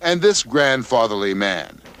and this grandfatherly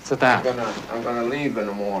man. Sit down. I'm gonna leave in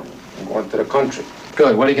the morning. I'm going to the country.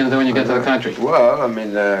 Good. What are you going to do when you get to the country? Well,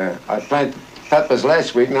 I planted peppers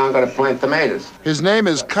last week. Now I'm going to plant tomatoes. His name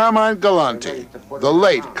is Carmine Galante, the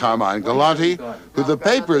late Carmine Galante, who the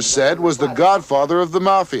papers said was the godfather of the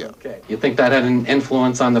Mafia. Okay. You think that had an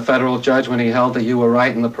influence on the federal judge when he held that you were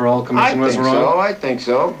right and the parole commission was wrong? I think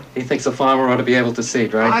so. He thinks a farmer ought to be able to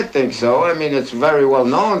seed, right? I think so. I mean, it's very well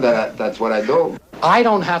known that that's what I do. I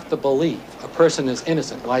don't have to believe a person is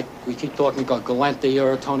innocent, like we keep talking about Galante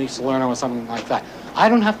or Tony Salerno or something like that. I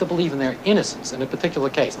don't have to believe in their innocence in a particular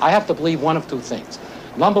case. I have to believe one of two things.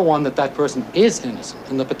 Number one, that person is innocent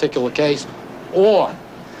in the particular case, or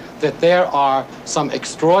that there are some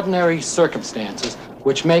extraordinary circumstances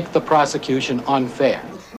which make the prosecution unfair.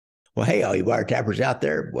 Well, hey, all you wiretappers out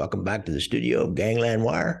there, welcome back to the studio of Gangland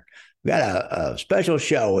Wire. We got a special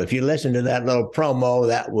show. If you listen to that little promo,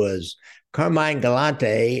 that was Carmine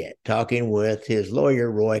Galante talking with his lawyer,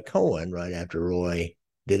 Roy Cohn, right after Roy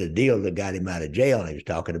did a deal that got him out of jail, and he was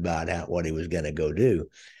talking about what he was going to go do.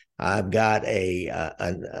 I've got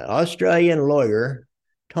an Australian lawyer,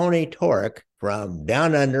 Tony Torek, from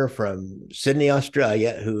down under, from Sydney,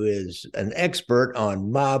 Australia, who is an expert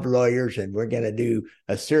on mob lawyers, and we're going to do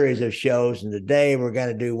a series of shows, and today we're going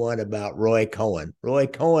to do one about Roy Cohn. Roy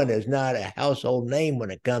Cohn is not a household name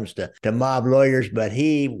when it comes to mob lawyers, but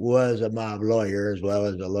he was a mob lawyer as well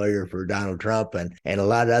as a lawyer for Donald Trump and a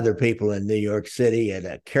lot of other people in New York City, and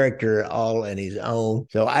a character all in his own.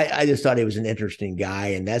 So I just thought he was an interesting guy,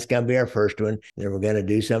 and that's going to be our first one. Then we're going to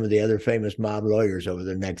do some of the other famous mob lawyers over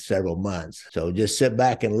the next several months. So just sit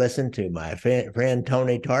back and listen to my friend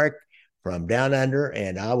Tony Torek from down under,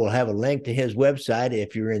 and I will have a link to his website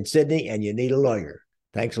if you're in Sydney and you need a lawyer.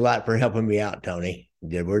 Thanks a lot for helping me out, Tony.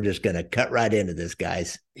 We're just going to cut right into this,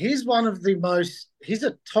 guys. He's he's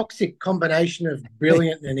a toxic combination of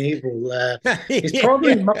brilliant and evil. He's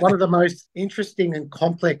probably one of the most interesting and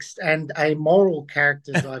complex and amoral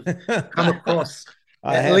characters I've come across,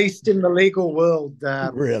 at least in the legal world.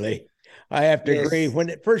 Really? I have to agree. When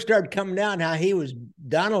it first started coming out, how he was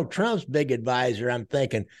Donald Trump's big advisor, I'm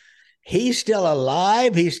thinking, he's still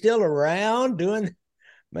alive. He's still around doing,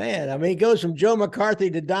 man. I mean, he goes from Joe McCarthy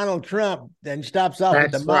to Donald Trump, then stops off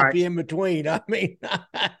with the Mafia in between. I mean,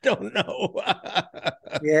 I don't know.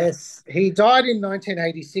 Yes. He died in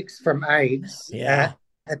 1986 from AIDS. Yeah.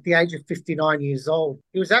 At the age of 59 years old.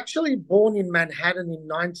 He was actually born in Manhattan in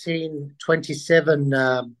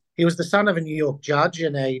 1927. He was the son of a New York judge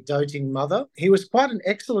and a doting mother. He was quite an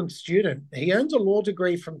excellent student. He earned a law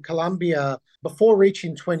degree from Columbia before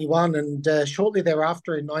reaching 21, and shortly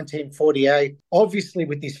thereafter in 1948, obviously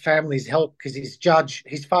with his family's help, because his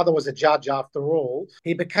father was a judge after all,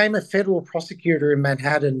 he became a federal prosecutor in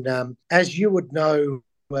Manhattan. As you would know,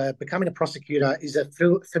 becoming a prosecutor is a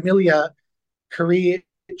familiar career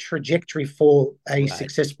trajectory for a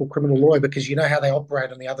successful criminal lawyer, because you know how they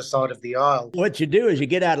operate on the other side of the aisle. What you do is you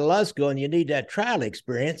get out of law school and you need that trial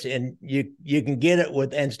experience, and you can get it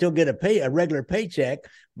with and still get a regular paycheck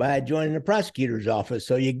by joining the prosecutor's office.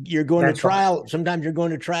 So you're going to trial. Right. Sometimes you're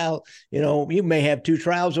going to trial, you may have 2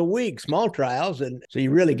 trials a week, small trials, and so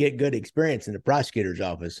you really get good experience in the prosecutor's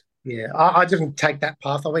office. Yeah, I didn't take that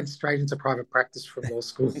path. I went straight into private practice from law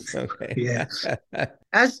school. Okay. Yeah.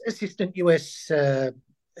 As assistant U.S.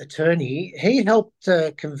 attorney, he helped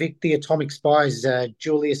convict the atomic spies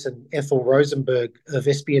Julius and Ethel Rosenberg of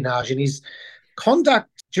espionage, and his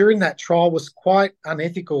conduct during that trial was quite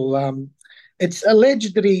unethical. It's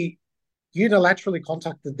alleged that he unilaterally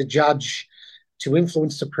contacted the judge to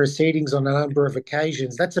influence the proceedings on a number of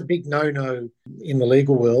occasions. That's a big no-no in the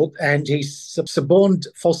legal world, and he suborned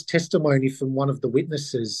false testimony from one of the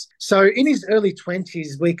witnesses. So in his early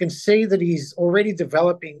 20s, we can see that he's already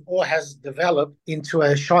developing, or has developed, into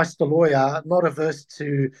a shyster lawyer, not averse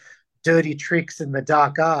to dirty tricks and the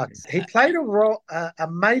dark arts. He played a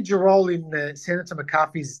major role in Senator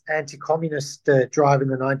McCarthy's anti-communist drive in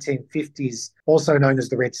the 1950s, also known as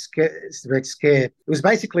the Red Scare. It was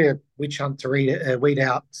basically a witch hunt to weed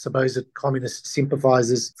out supposed communist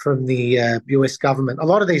sympathizers from the US government. A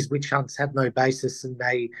lot of these witch hunts had no basis, and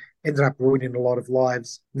they ended up ruining a lot of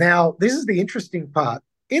lives. Now, this is the interesting part.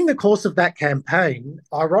 In the course of that campaign,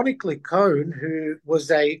 ironically, Cohn, who was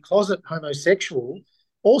a closet homosexual,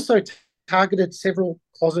 also targeted several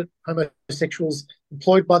closet homosexuals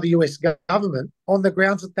employed by the US government on the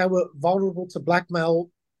grounds that they were vulnerable to blackmail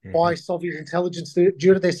by Soviet intelligence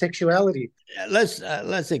due to their sexuality.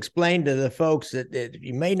 Let's explain to the folks that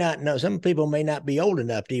you may not know. Some people may not be old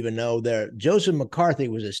enough to even know that Joseph McCarthy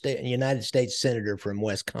was a United States senator from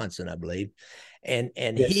Wisconsin, I believe, and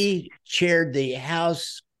yes. He chaired the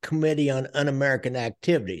House Committee on Un-American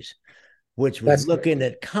Activities, which was That's looking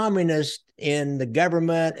at communists in the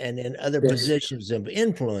government and in other yes, positions of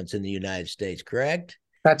influence in the United States, correct?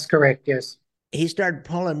 that's correct. Yes, He started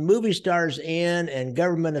pulling movie stars in and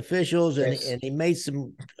government officials, and yes. he made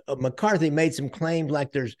some. McCarthy made some claims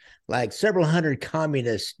like there's like several hundred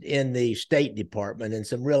communists in the State Department, and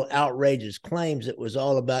some real outrageous claims. It was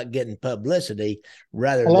all about getting publicity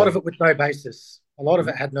rather A lot of than it with no basis. A lot of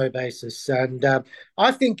it had no basis, and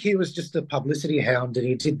I think he was just a publicity hound, and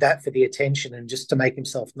he did that for the attention and just to make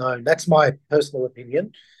himself known. That's my personal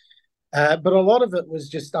opinion. But a lot of it was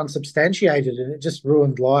just unsubstantiated, and it just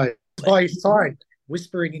ruined lives by his side,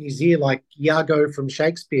 whispering in his ear like Iago from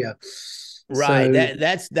Shakespeare. right.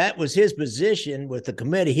 So That was his position with the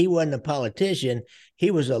committee. He wasn't a politician.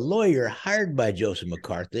 He was a lawyer hired by Joseph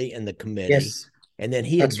McCarthy and the committee. yes, And then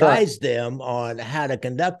he that's right. advised them on how to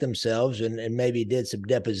conduct themselves, and maybe did some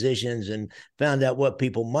depositions and found out what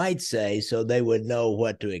people might say so they would know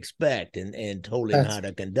what to expect, and told him how That's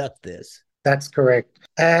to conduct this. that's correct.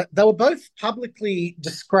 They were both publicly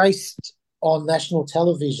disgraced on national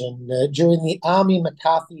television during the Army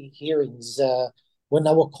McCarthy hearings when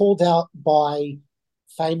they were called out by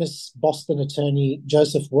famous Boston attorney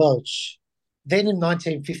Joseph Welch. Then in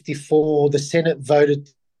 1954, the Senate voted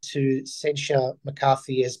to censure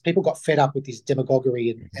McCarthy as people got fed up with his demagoguery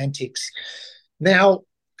and antics. Now,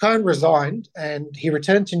 Cohn resigned and he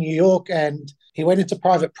returned to New York and he went into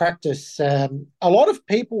private practice. A lot of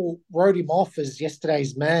people wrote him off as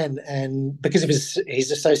yesterday's man, and because of his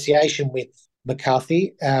association with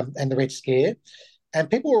McCarthy and the Red Scare. And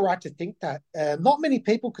people were right to think that. Not many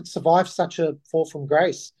people could survive such a fall from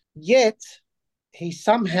grace. Yet, he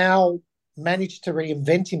somehow managed to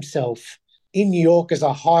reinvent himself in New York as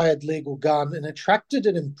a hired legal gun and attracted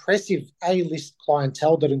an impressive A-list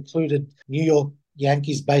clientele that included New York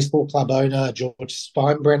Yankees baseball club owner George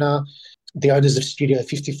Steinbrenner, the owners of Studio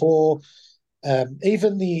 54,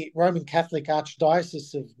 even the Roman Catholic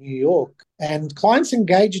Archdiocese of New York. And clients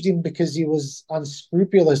engaged him because he was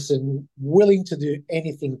unscrupulous and willing to do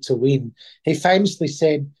anything to win. He famously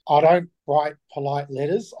said, "I don't write polite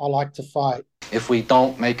letters, I like to fight." If we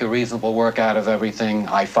don't make a reasonable work out of everything,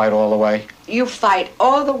 I fight all the way. You fight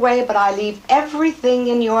all the way, but I leave everything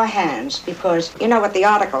in your hands because you know what the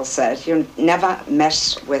article says. You never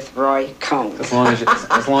mess with Roy Cohn. As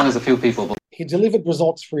long as a few people believe. He delivered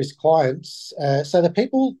results for his clients. So the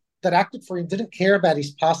people that acted for him didn't care about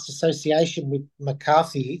his past association with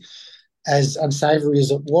McCarthy, as unsavory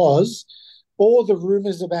as it was, or the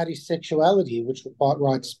rumors about his sexuality, which were quite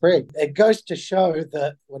widespread. It goes to show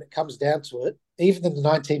that when it comes down to it, even in the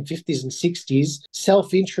 1950s and 60s,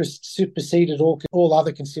 self-interest superseded all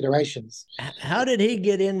other considerations. How did he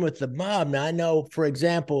get in with the mob? Now, I know, for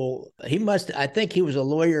example, I think he was a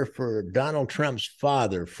lawyer for Donald Trump's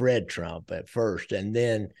father, Fred Trump, at first, and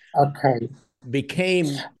then Okay. became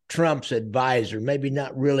Trump's advisor, maybe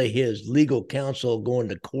not really his legal counsel going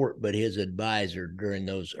to court, but his advisor during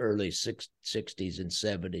those early 60s and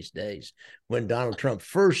 70s days when Donald Trump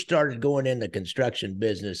first started going into construction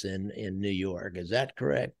business in New York. Is that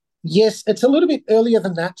correct? Yes, it's a little bit earlier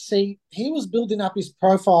than that. See, he was building up his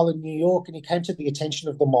profile in New York and he came to the attention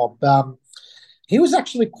of the mob. He was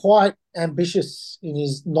actually quite ambitious in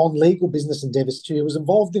his non-legal business endeavors too. He was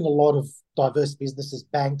involved in a lot of diverse businesses,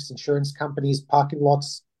 banks, insurance companies, parking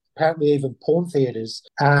lots, apparently even porn theaters.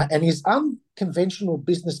 And his unconventional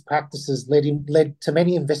business practices led to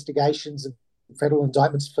many investigations and federal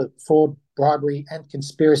indictments for fraud, bribery, and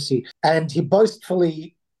conspiracy. And he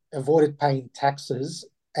boastfully avoided paying taxes,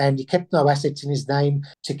 and he kept no assets in his name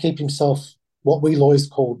to keep himself what we lawyers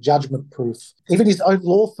call judgment-proof. Even his own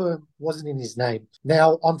law firm wasn't in his name.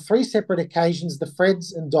 Now, on 3 separate occasions, the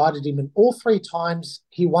Freds indicted him, and all 3 times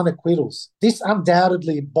he won acquittals. This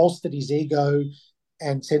undoubtedly bolstered his ego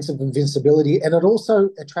and sense of invincibility, and it also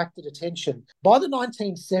attracted attention. By the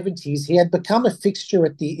 1970s, he had become a fixture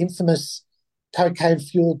at the infamous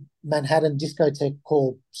cocaine-fueled Manhattan discotheque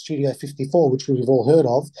called Studio 54, which we've all heard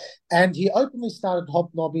of, and he openly started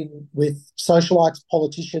hobnobbing with socialites,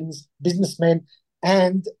 politicians, businessmen,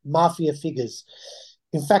 and mafia figures.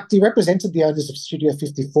 In fact, he represented the owners of Studio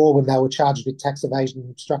 54 when they were charged with tax evasion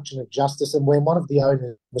and obstruction of justice, and when one of the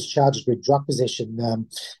owners was charged with drug possession.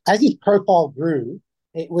 As his profile grew,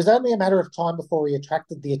 it was only a matter of time before he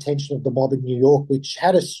attracted the attention of the mob in New York, which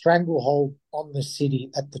had a stranglehold on the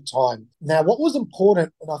city at the time. Now, what was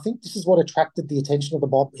important, and I think this is what attracted the attention of the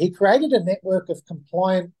mob, he created a network of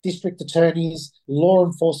compliant district attorneys, law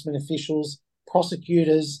enforcement officials,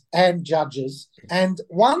 prosecutors, and judges. And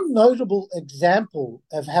one notable example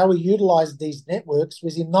of how he utilized these networks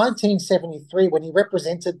was in 1973 when he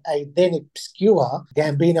represented a then obscure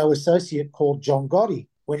Gambino associate called John Gotti,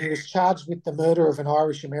 when he was charged with the murder of an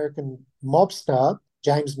Irish-American mobster,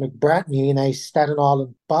 James McBratney, in a Staten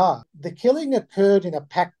Island bar. The killing occurred in a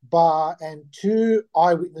packed bar and 2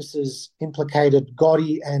 eyewitnesses implicated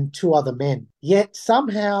Gotti and 2 other men. Yet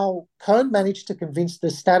somehow Cohn managed to convince the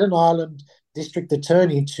Staten Island district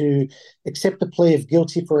attorney to accept a plea of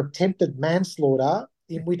guilty for attempted manslaughter,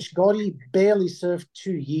 in which Gotti barely served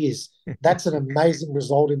 2 years. That's an amazing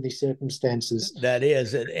result in these circumstances. That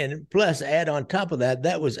is, and plus add on top of that,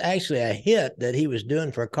 that was actually a hit that he was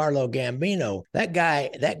doing for Carlo Gambino. That guy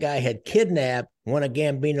had kidnapped one of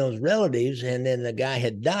Gambino's relatives, and then the guy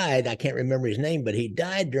had died. I can't remember his name, but he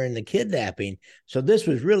died during the kidnapping. So this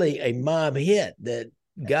was really a mob hit that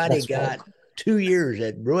Gotti got 2 years.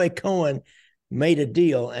 That Roy Cohn made a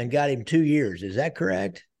deal and got him 2 years. Is that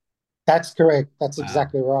correct? That's correct. That's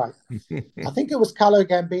exactly right. I think it was Carlo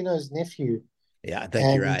Gambino's nephew. Yeah, I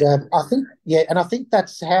think you're right. I think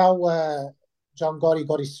that's how John Gotti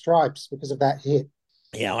got his stripes, because of that hit.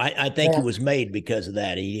 Yeah, I think he was made because of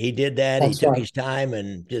that. He did that. He took his time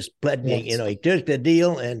and just pled. Yes. He took the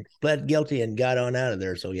deal and pled guilty and got on out of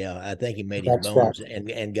there. So yeah, I think he made his bones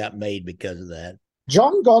and got made because of that.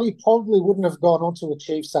 John Gotti probably wouldn't have gone on to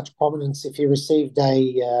achieve such prominence if he received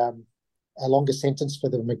a longer sentence for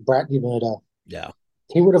the McBratney murder. Yeah.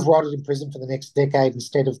 He would have rotted in prison for the next decade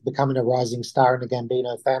instead of becoming a rising star in the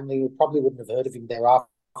Gambino family. We probably wouldn't have heard of him thereafter.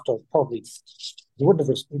 Probably he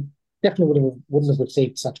definitely wouldn't have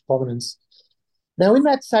received such prominence. Now, in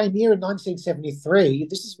that same year, in 1973,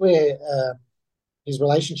 this is where his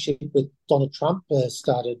relationship with Donald Trump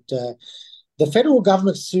started. The federal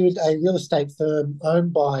government sued a real estate firm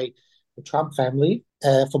owned by the Trump family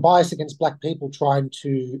for bias against black people trying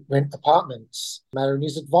to rent apartments. And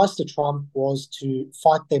his advice to Trump was to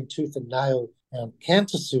fight them tooth and nail and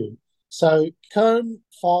countersue. So Cohn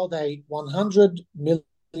filed a $100 million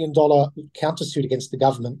countersuit against the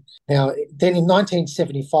government. Now, then in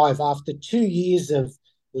 1975, after 2 years of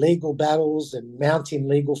legal battles and mounting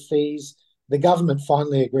legal fees, the government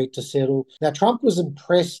finally agreed to settle. Now, Trump was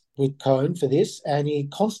impressed with Cohn for this, and he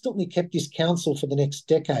constantly kept his counsel for the next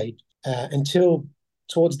decade until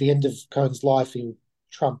towards the end of Cohn's life,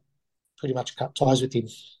 Trump pretty much cut ties with him.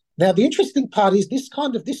 Now, the interesting part is this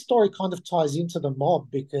story kind of ties into the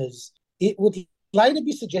mob, because it would later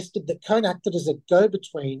be suggested that Cohn acted as a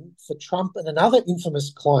go-between for Trump and another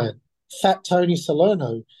infamous client, Fat Tony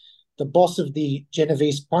Salerno, the boss of the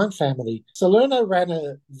Genovese crime family. Salerno ran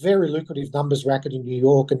a very lucrative numbers racket in New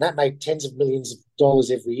York, and that made tens of millions of dollars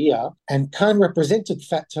every year. And Cohn represented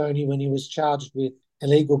Fat Tony when he was charged with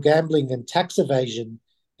illegal gambling and tax evasion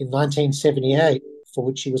in 1978, for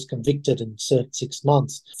which he was convicted and served 6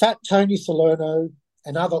 months. Fat Tony Salerno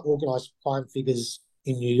and other organised crime figures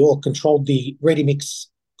in New York controlled the ready-mix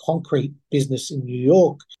concrete business in New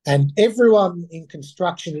York, and everyone in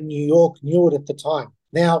construction in New York knew it at the time.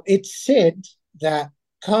 Now, it's said that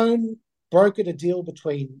Cohn brokered a deal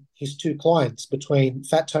between his 2 clients, between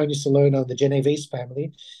Fat Tony Salerno and the Genovese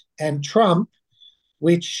family, and Trump,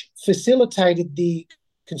 which facilitated the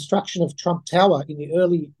construction of Trump Tower in the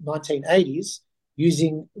early 1980s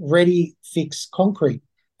using ready-fix concrete.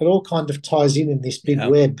 It all kind of ties in this big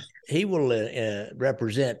web. He will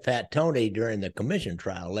represent Fat Tony during the commission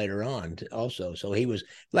trial later on also. So he was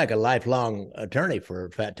like a lifelong attorney for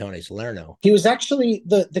Fat Tony Salerno. He was actually,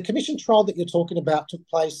 the commission trial that you're talking about took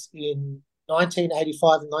place in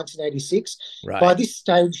 1985 and 1986. Right. By this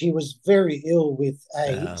stage, he was very ill with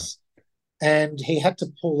AIDS, and he had to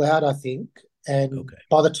pull out, I think. And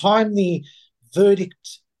by the time the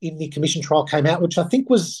verdict in the commission trial came out, which I think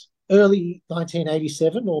was early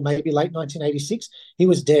 1987 or maybe late 1986, he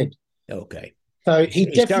was dead. Okay. So he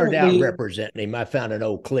started out representing him. I found an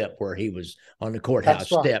old clip where he was on the courthouse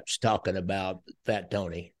steps talking about Fat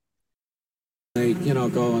Tony. They,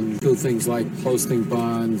 go and do things like posting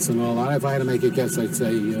bonds and all that. If I had to make a guess, I'd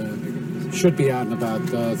say should be out in about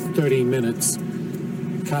 30 minutes.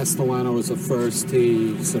 Castellano was the first.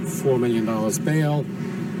 He said $4 million bail.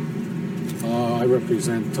 I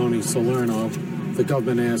represent Tony Salerno. The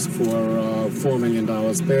government asked for $4 million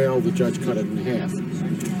bail. The judge cut it in half.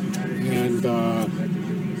 And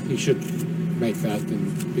he should make that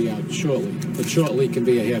and be out shortly. But shortly can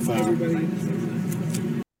be a half hour.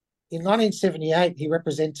 In 1978, he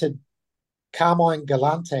represented Carmine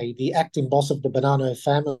Galante, the acting boss of the Bonanno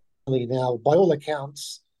family. Now, by all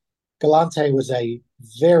accounts, Galante was a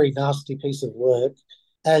very nasty piece of work.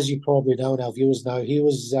 As you probably know and our viewers know, he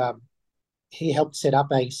was he helped set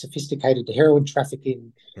up a sophisticated heroin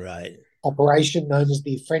trafficking Right. operation known as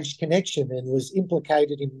the French Connection and was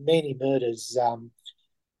implicated in many murders.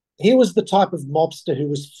 He was the type of mobster who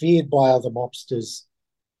was feared by other mobsters.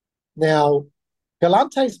 Now,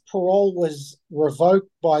 Galante's parole was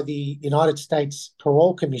revoked by the United States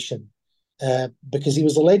Parole Commission because he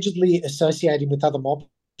was allegedly associating with other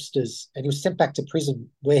mobsters, and he was sent back to prison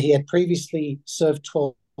where he had previously served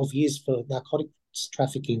 12 years for narcotics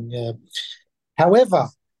trafficking. However,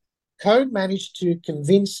 Cohn managed to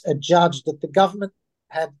convince a judge that the government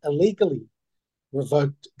had illegally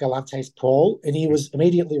revoked Galante's parole, and he was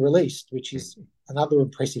immediately released, which is another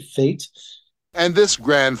impressive feat. And this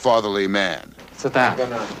grandfatherly man. Sit down.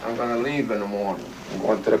 I'm gonna leave in the morning. I'm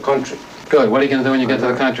going to the country. Good. What are you going to do when you get to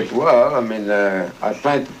the country? Well, I mean, I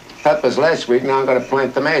planted peppers last week. Now I'm gonna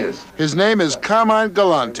plant tomatoes. His name is Carmine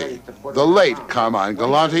Galante, the late Carmine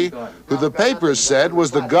Galante, who the papers said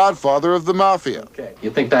was the godfather of the Mafia. Okay.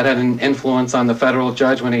 You think that had an influence on the federal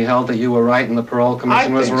judge when he held that you were right and the parole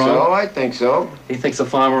commission was wrong? I think so. He thinks a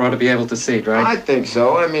farmer ought to be able to seed, right? I think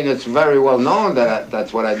so. I mean, it's very well known that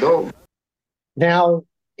that's what I do. Now,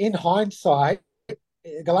 in hindsight,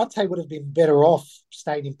 Galante would have been better off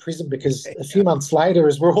staying in prison because a few months later,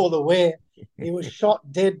 as we're all aware, he was shot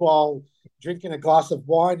dead while drinking a glass of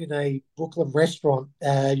wine in a Brooklyn restaurant.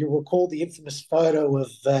 You'll recall the infamous photo of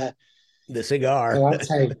the cigar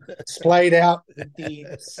Galante splayed out in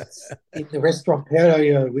the restaurant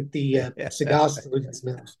patio with the cigar in his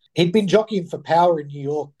mouth. He'd been jockeying for power in New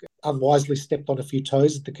York, unwisely stepped on a few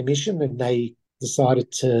toes at the commission, and they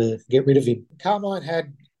decided to get rid of him. Carmine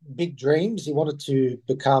had big dreams. He wanted to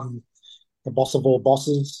become the boss of all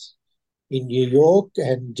bosses in New York,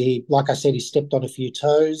 and he, like I said, he stepped on a few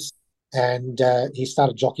toes, and he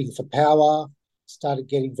started jockeying for power, started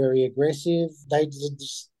getting very aggressive.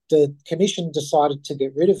 The commission decided to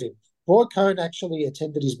get rid of him. Roy Cohn actually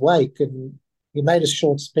attended his wake, and he made a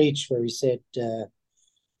short speech where he said,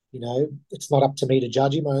 it's not up to me to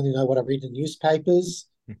judge him. I only know what I read in the newspapers.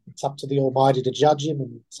 It's up to the Almighty to judge him,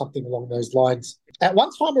 and something along those lines. At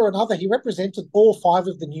one time or another, he represented all 5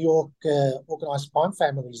 of the New York organised crime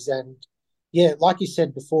families. And yeah, like you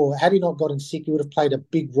said before, had he not gotten sick, he would have played a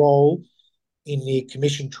big role in the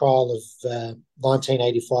commission trial of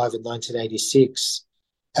 1985 and 1986.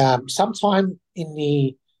 Sometime in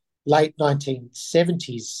the late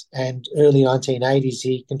 1970s and early 1980s,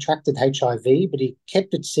 he contracted HIV, but he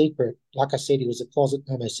kept it secret. Like I said, he was a closet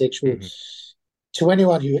homosexual. Mm-hmm. To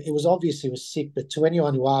anyone it was obvious he was sick, but to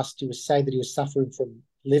anyone who asked, he would say that he was suffering from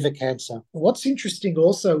liver cancer. What's interesting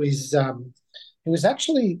also is he was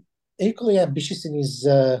actually equally ambitious in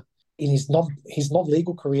his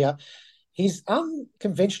non-legal career. His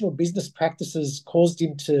unconventional business practices caused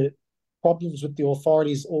him to problems with the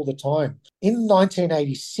authorities all the time. In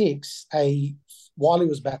 1986, while he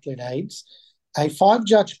was battling AIDS, a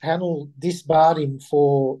 5-judge panel disbarred him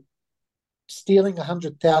for stealing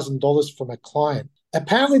 $100,000 from a client.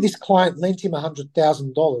 Apparently, this client lent him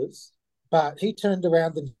 $100,000, but he turned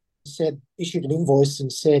around and issued an invoice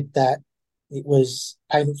and said that it was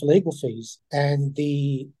payment for legal fees. And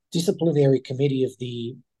the disciplinary committee of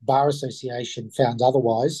the Bar Association found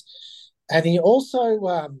otherwise. And he also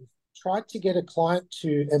tried to get a client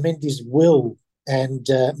to amend his will and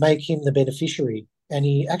make him the beneficiary. And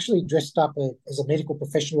he actually dressed up as a medical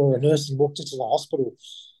professional or a nurse and walked into the hospital.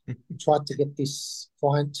 Tried to get this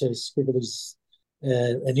client to scribble his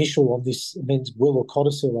initial on this men's will or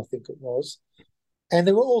codicil, I think it was. And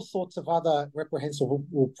there were all sorts of other reprehensible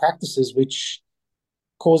practices which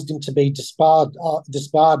caused him to be disbarred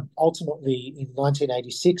ultimately in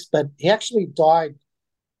 1986. But he actually died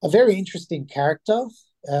a very interesting character.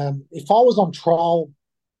 If I was on trial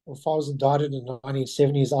or if I was indicted in the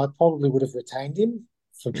 1970s, I probably would have retained him.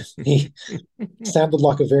 He sounded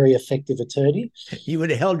like a very effective attorney. You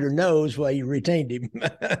would have held your nose while you retained him.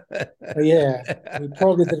 Yeah, he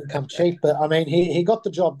probably didn't come cheap, but I mean, he got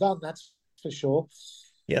the job done, that's for sure.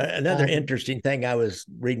 Yeah, another interesting thing, I was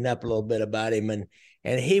reading up a little bit about him,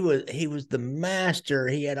 and he was the master.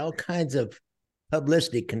 He had all kinds of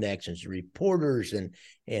publicity connections, reporters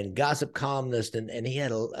and gossip columnists, and he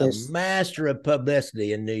had a master of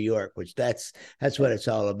publicity in New York, which that's what it's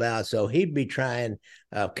all about. So he'd be trying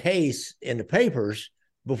a case in the papers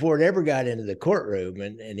before it ever got into the courtroom,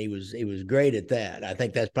 and he was great at that. I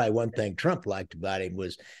think that's probably one thing Trump liked about him,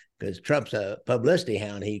 was because Trump's a publicity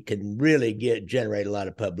hound. He can really generate a lot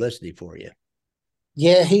of publicity for you.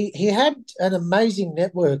 Yeah, he had an amazing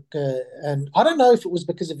network, and I don't know if it was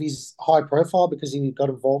because of his high profile, because he got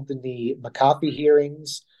involved in the McCarthy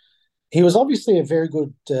hearings. He was obviously a very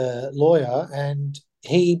good lawyer, and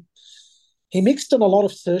he mixed in a lot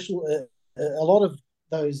of social a lot of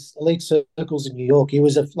those elite circles in New York. He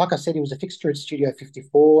was like I said, he was a fixture at Studio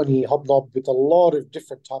 54, and he hobnobbed with a lot of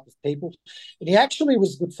different type of people. And he actually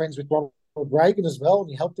was good friends with Ronald Reagan as well, and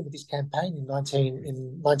he helped him with his campaign in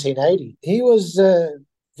 1980. He was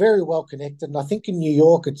very well connected, and I think in New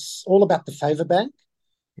York it's all about the favor bank.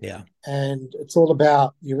 Yeah. And it's all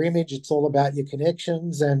about your image. It's all about your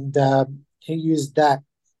connections. And he used that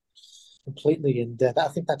completely. And I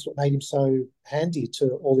think that's what made him so handy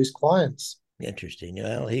to all his clients. Interesting.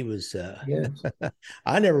 Well, he was, Yeah.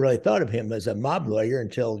 I never really thought of him as a mob lawyer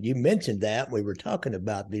until you mentioned that. We were talking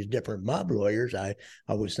about these different mob lawyers. I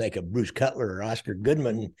always think of Bruce Cutler or Oscar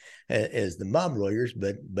Goodman as the mob lawyers,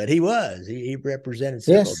 but he represented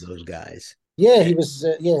several of those guys. Yeah, he was.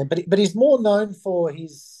 But he's more known for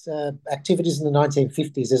his activities in the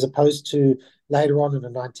 1950s as opposed to later on in the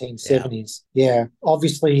 1970s. Yeah,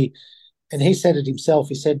 obviously, and he said it himself.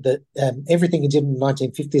 He said that everything he did in the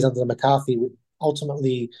 1950s under McCarthy would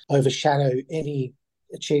ultimately overshadow any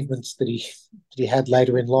achievements that he had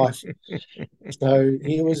later in life. So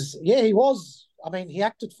he was. Yeah, he was. I mean, he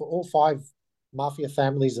acted for all 5 mafia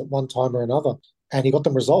families at one time or another, and he got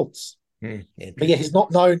them results. But yeah, he's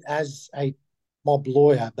not known as a mob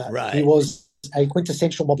lawyer, but he was a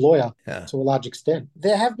quintessential mob lawyer to a large extent.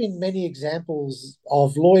 There have been many examples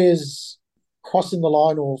of lawyers crossing the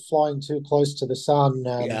line or flying too close to the sun.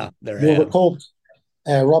 You'll recall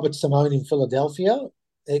Robert Simone in Philadelphia.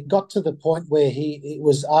 It got to the point where it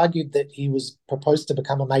was argued that he was proposed to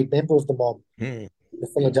become a made member of the mob, the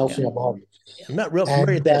Philadelphia mob. I'm not real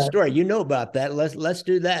familiar with that story. You know about that. Let's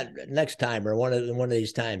do that next time or one of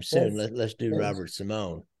these times soon. Let's do Robert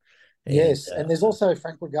Simone. And there's also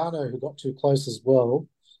Frank Regano who got too close as well.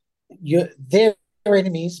 Their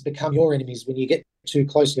enemies become your enemies when you get too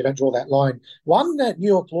close. You don't draw that line. One New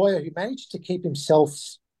York lawyer who managed to keep himself,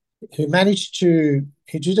 he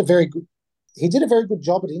did a very good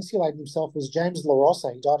job at insulating himself was James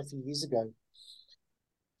LaRossa. He died a few years ago.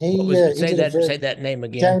 Say that name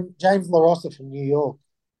again. James LaRossa from New York.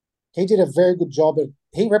 He did a very good job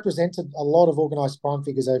he represented a lot of organized crime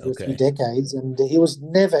figures over a few decades, and he was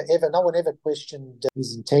no one ever questioned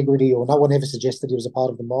his integrity, or no one ever suggested he was a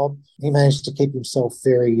part of the mob. He managed to keep himself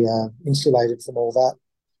very insulated from all that,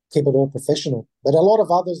 keep it all professional. But a lot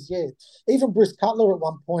of others, even Bruce Cutler at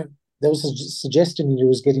one point, there was a suggestion he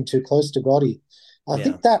was getting too close to Gotti. I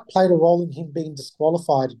think that played a role in him being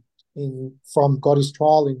disqualified from Gotti's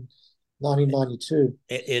trial in 1992.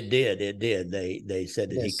 It did. They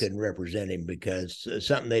said that he couldn't represent him because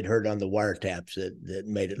something they'd heard on the wiretaps that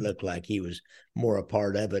made it look like he was more a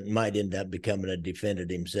part of it and might end up becoming a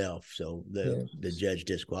defendant himself. So the judge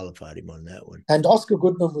disqualified him on that one. And Oscar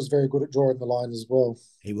Goodman was very good at drawing the line as well.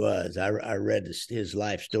 He was. I read his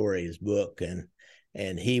life story, his book,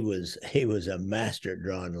 and he was a master at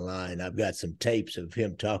drawing the line. I've got some tapes of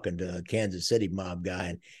him talking to a Kansas City mob guy,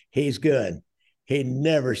 and he's good. He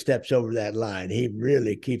never steps over that line. He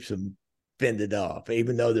really keeps them fended off,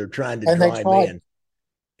 even though they're trying to draw him in.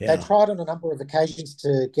 They tried on a number of occasions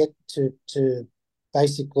to get to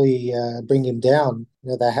basically bring him down.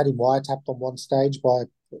 They had him wiretapped on one stage by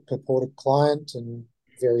a purported client and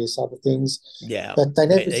various other things. Yeah, but they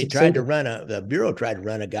never. They tried to the bureau tried to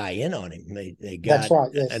run a guy in on him. They got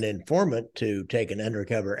an informant to take an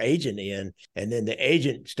undercover agent in, and then the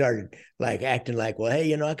agent started acting like, well,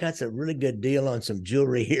 hey, I got some really good deal on some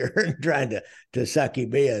jewelry here, and trying to suck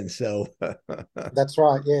him in. So that's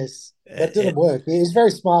right. Yes, that didn't work. He was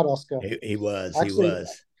very smart, Oscar. He was. Actually, he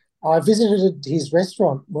was. I visited his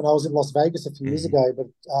restaurant when I was in Las Vegas a few years ago, but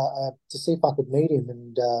to see if I could meet him,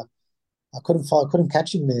 and I couldn't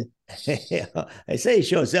catch him there. Yeah, I say he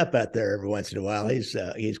shows up out there every once in a while.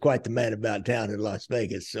 He's quite the man about town in Las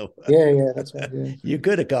Vegas. So yeah, that's right. Yeah. You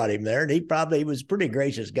could have caught him there, and he was a pretty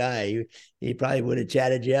gracious guy. He probably would have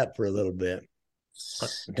chatted you up for a little bit.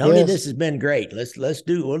 Tony, this has been great.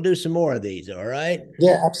 We'll do some more of these. All right.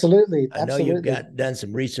 Yeah, absolutely. I know you've done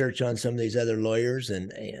some research on some of these other lawyers,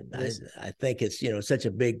 and I think it's such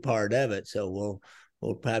a big part of it. So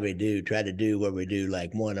we'll probably try to do where we do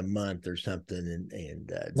like one a month or something,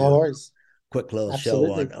 and no worries. Quick little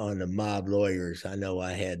show on the mob lawyers. I know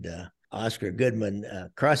I had Oscar Goodman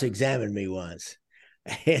cross-examine me once.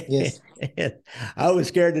 Yes. And I was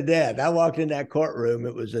scared to death. I walked in that courtroom.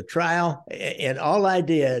 It was a trial, and all I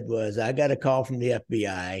did was I got a call from the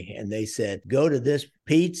FBI, and they said, go to this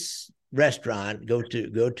Pete's restaurant, go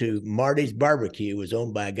to Marty's Barbecue. It was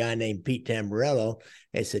owned by a guy named Pete Tamburello.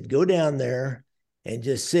 They said, go down there and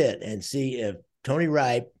just sit and see if Tony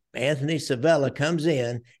Ripe Anthony Savella comes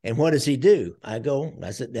in, and what does he do? I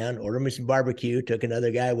sit down, order me some barbecue, took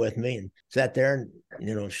another guy with me, and sat there.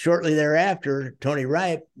 And, shortly thereafter, Tony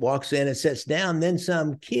Ripe walks in and sits down. Then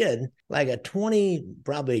some kid, like a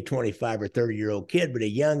probably 25 or 30-year-old kid, but a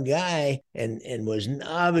young guy, and was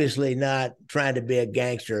obviously not trying to be a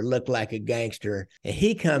gangster, look like a gangster. And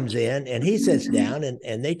he comes in and he sits down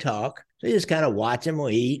and they talk. So you just kind of watch him.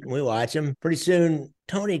 We eat and we watch him. Pretty soon,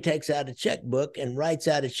 Tony takes out a checkbook and writes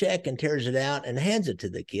out a check and tears it out and hands it to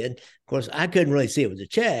the kid. Of course, I couldn't really see it was a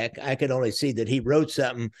check. I could only see that he wrote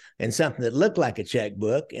something and something that looked like a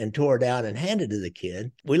checkbook and tore it out and handed it to the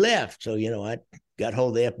kid. We left. So, I got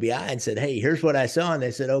hold of the FBI and said, hey, here's what I saw. And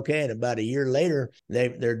they said, okay. And about a year later,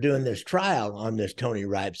 they're doing this trial on this Tony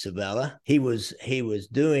Ripe Savella. He was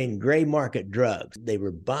doing gray market drugs. They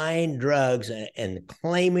were buying drugs and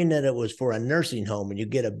claiming that it was for a nursing home, and you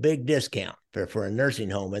get a big discount for a nursing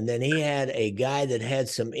home. And then he had a guy that had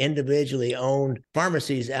some individually owned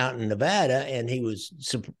pharmacies out in Nevada, and he was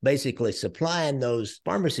basically supplying those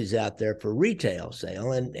pharmacies out there for retail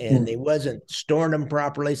sale. And he wasn't storing them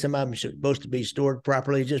properly. Some of them were supposed to be stored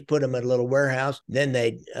properly, just put them in a little warehouse. Then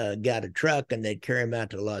they got a truck and they'd carry them out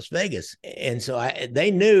to Las Vegas. And so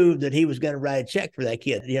they knew that he was going to write a check for that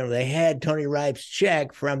kid. They had Tony Ripe's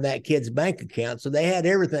check from that kid's bank account. So they had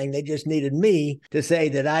everything. They just needed me to say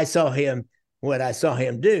that I saw him, what I saw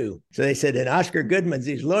him do. So they said, and Oscar Goodman's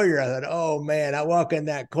his lawyer. I thought, oh man, I walk in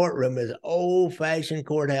that courtroom, it's an old-fashioned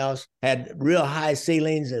courthouse, had real high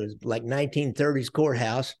ceilings. It was like 1930s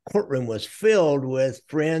courthouse. Courtroom was filled with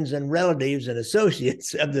friends and relatives and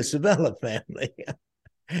associates of the Savella family.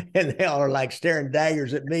 And they all are like staring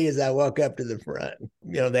daggers at me as I walk up to the front.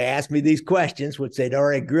 They asked me these questions, which they'd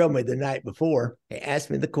already grilled me the night before. They asked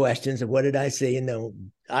me the questions of what did I see?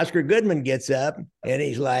 And Oscar Goodman gets up and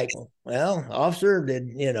he's like, well, officer,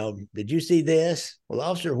 did you see this? Well,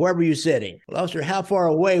 officer, where were you sitting? Well, officer, how far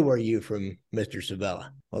away were you from Mr.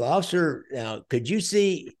 Savella? Well, officer, now, could you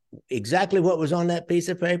see exactly what was on that piece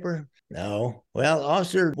of paper? No. Well,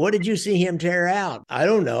 officer, what did you see him tear out? I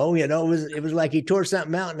don't know. It was like he tore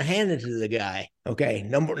something out and handed it to the guy. Okay,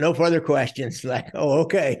 no further questions. Like, oh,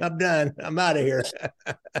 okay, I'm done. I'm out of here.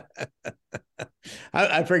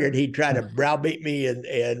 I figured he'd try to browbeat me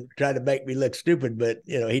and try to make me look stupid, but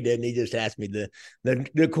he didn't. He just asked me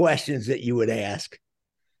the questions that you would ask.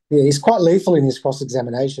 Yeah, he's quite lethal in his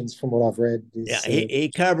cross-examinations from what I've read. He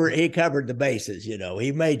covered the bases,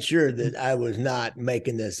 He made sure that I was not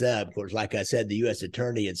making this up. Of course, like I said, the U.S.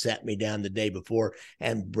 attorney had sat me down the day before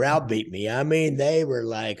and browbeat me. I mean, they were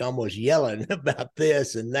like almost yelling about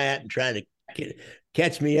this and that and trying to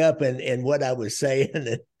catch me up in what I was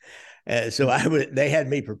saying. And so they had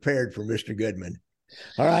me prepared for Mr. Goodman.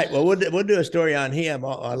 All right. Well, we'll do a story on him,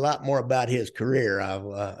 a lot more about his career.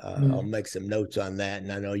 I'll make some notes on that, and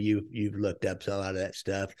I know you've looked up a lot of that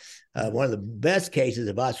stuff. One of the best cases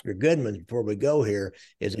of Oscar Goodman, before we go here,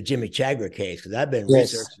 is a Jimmy Chagrin case, because I've been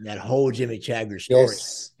researching that whole Jimmy Chagrin story.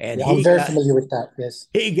 Yes. And I'm very familiar with that. Yes,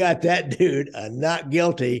 he got that dude not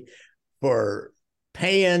guilty for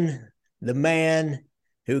paying the man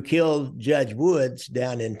who killed Judge Woods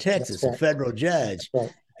down in Texas, a federal judge. That's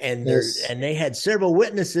right. And they had several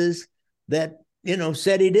witnesses that,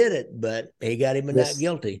 said he did it, but he got him not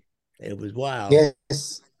guilty. It was wild.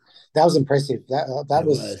 Yes, that was impressive. That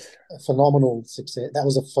was a phenomenal success. That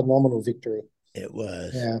was a phenomenal victory. It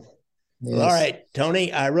was. Yeah. Yes. Well, all right,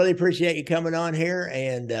 Tony, I really appreciate you coming on here,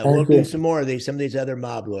 and we'll do some more of some of these other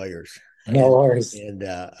mob lawyers. No worries. And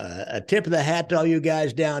a tip of the hat to all you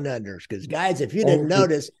guys down unders, because guys, if you didn't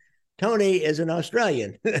notice, Tony is an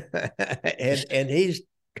Australian, and he's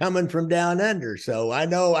coming from down under. So I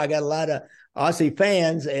know I got a lot of Aussie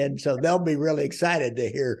fans, and so they'll be really excited to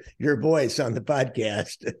hear your voice on the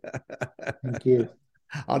podcast. Thank you.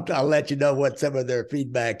 I'll let you know what some of their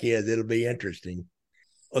feedback is. It'll be interesting.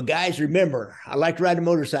 Well, guys, remember, I like to ride a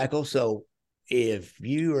motorcycle. So if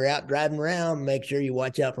you are out driving around, make sure you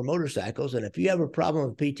watch out for motorcycles. And if you have a problem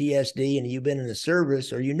with PTSD and you've been in the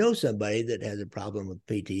service, or you know somebody that has a problem with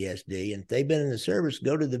PTSD, and if they've been in the service,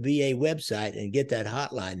 go to the VA website and get that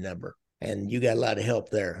hotline number. And you got a lot of help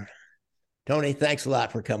there. Tony, thanks a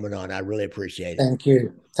lot for coming on. I really appreciate it. Thank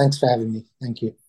you. Thanks for having me. Thank you.